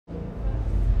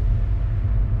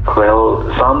Well,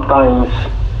 sometimes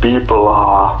people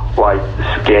are quite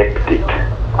skeptic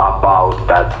about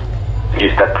that.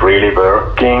 Is that really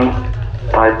working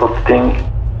type of thing?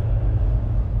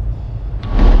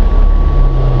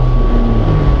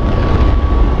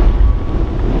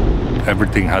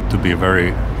 Everything had to be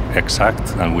very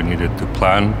exact and we needed to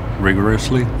plan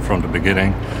rigorously from the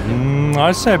beginning.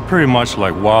 I say pretty much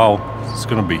like, wow, it's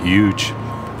gonna be huge.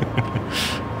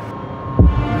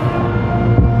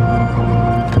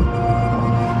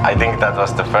 I think that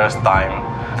was the first time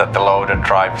that the loader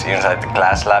drives inside the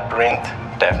Glass Labyrinth,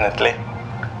 definitely.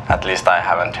 At least I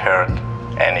haven't heard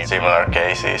any similar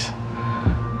cases.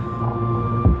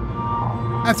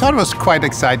 I thought it was quite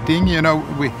exciting. You know,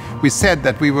 we said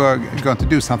that we were going to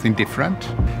do something different,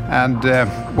 and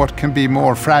what can be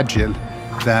more fragile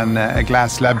than a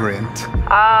glass labyrinth?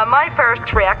 My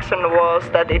first reaction was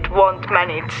that it won't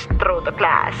manage through the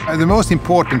glass. The most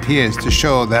important here is to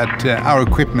show that our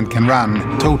equipment can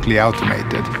run totally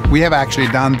automated. We have actually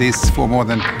done this for more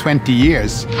than 20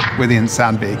 years within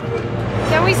Sandvik.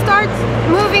 Can we start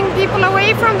moving people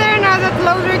away from there now that the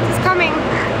loader is coming?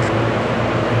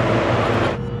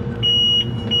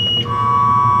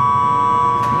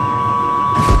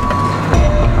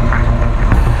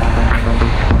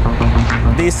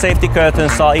 These safety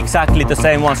curtains are exactly the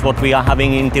same ones what we are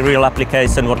having in the real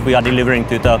application, what we are delivering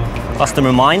to the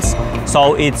customer mines.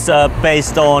 So it's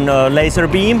based on a laser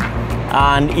beam,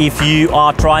 and if you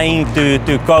are trying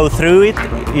to go through it,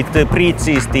 it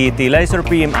breaches the laser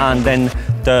beam and then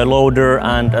the loader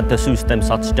and the system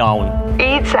shuts down.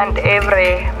 Each and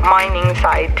every mining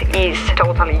site is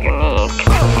totally unique.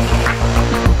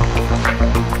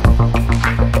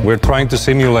 We're trying to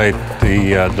simulate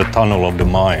the tunnel of the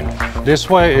mine.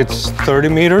 This way it's 30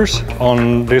 meters,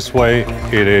 on this way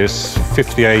it is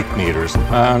 58 meters,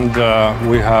 and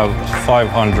we have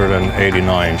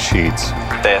 589 sheets.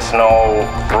 There's no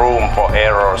room for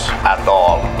errors at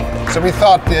all. So we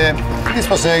thought this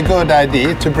was a good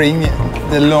idea to bring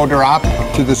the loader up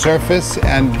to the surface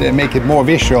and make it more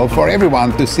visual for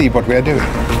everyone to see what we are doing.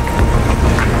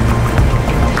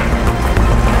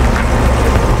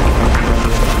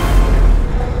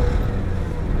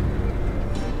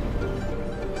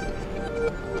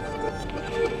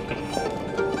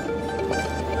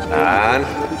 And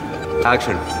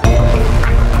action.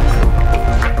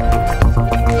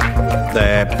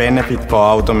 The benefit for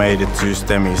automated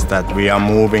system is that we are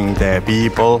moving the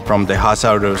people from the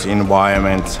hazardous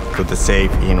environment to the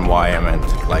safe environment,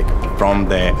 like from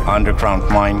the underground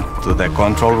mine to the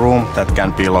control room that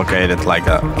can be located like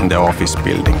in the office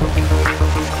building.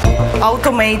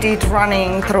 Automated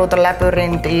running through the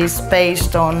labyrinth is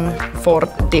based on 4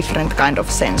 different kind of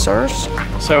sensors.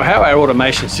 So how our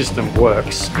automation system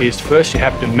works is first you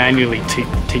have to manually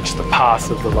teach the path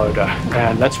of the loader,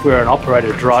 and that's where an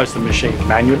operator drives the machine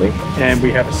manually, and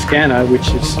we have a scanner which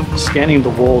is scanning the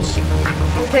walls.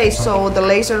 Okay, so the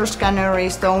laser scanner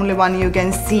is the only one you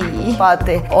can see, but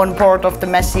on board of the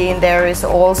machine there is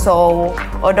also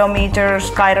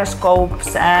odometers,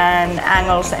 gyroscopes and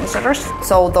angle sensors.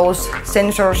 So those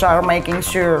sensors are making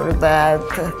sure that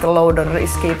the loader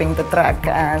is keeping the track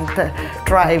and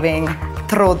driving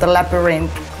through the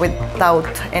labyrinth without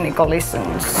any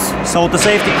collisions. So the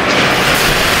safety...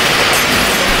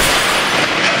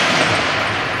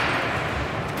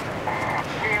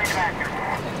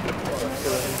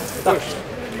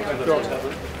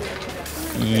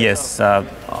 Yes,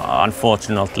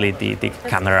 unfortunately the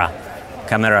camera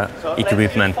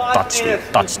equipment touched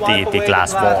the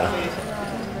glass wall.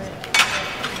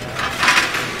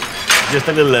 Just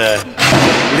a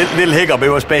little hiccup. It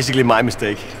was basically my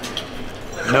mistake.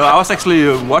 No, I was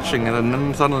actually watching it, and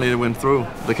then suddenly it went through.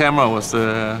 The camera was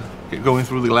going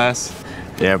through the glass.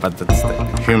 Yeah, but that's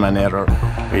the human error.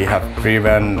 We have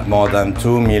driven more than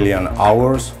 2 million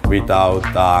hours without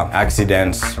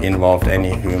accidents involved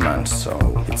any humans, so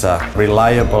it's a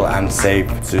reliable and safe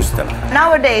system.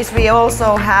 Nowadays we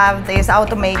also have this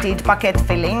automated bucket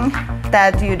filling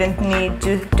that you don't need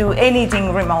to do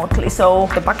anything remotely. So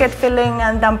the bucket filling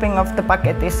and dumping of the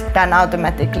bucket is done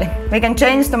automatically. We can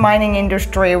change the mining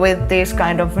industry with these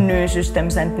kind of new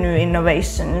systems and new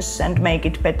innovations and make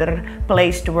it a better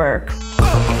place to work.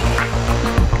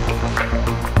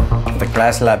 The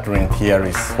glass labyrinth here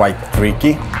is quite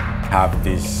tricky. Have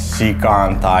this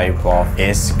secant type of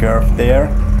S-curve there.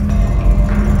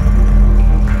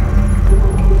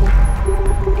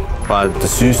 But the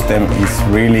system is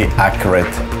really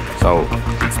accurate, so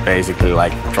it's basically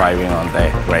like driving on the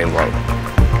railroad.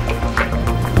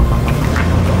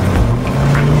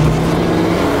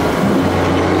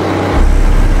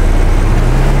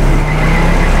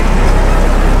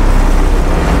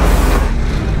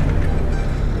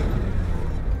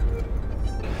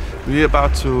 We're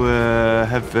about to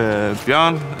have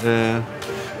Björn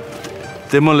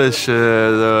demolish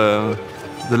the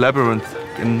labyrinth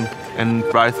and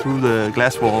ride through the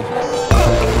glass wall.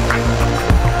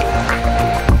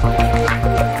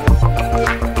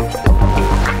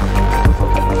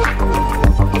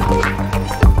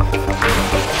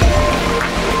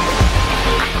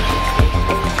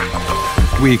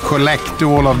 We collect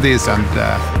all of this, and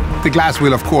the glass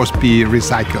will of course be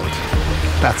recycled.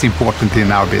 That's important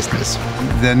in our business.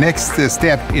 The next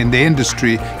step in the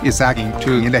industry is acting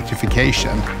to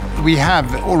electrification. We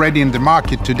have already in the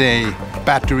market today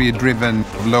battery-driven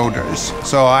loaders.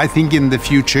 So I think in the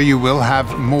future you will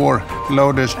have more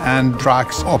loaders and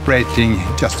trucks operating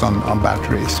just on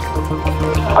batteries.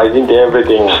 I think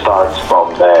everything starts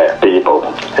from the people.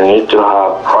 You need to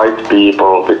have right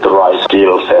people with the right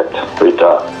skill set, with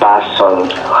a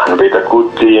passion, and with a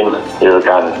good team you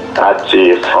can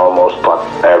achieve almost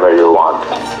whatever you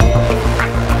want.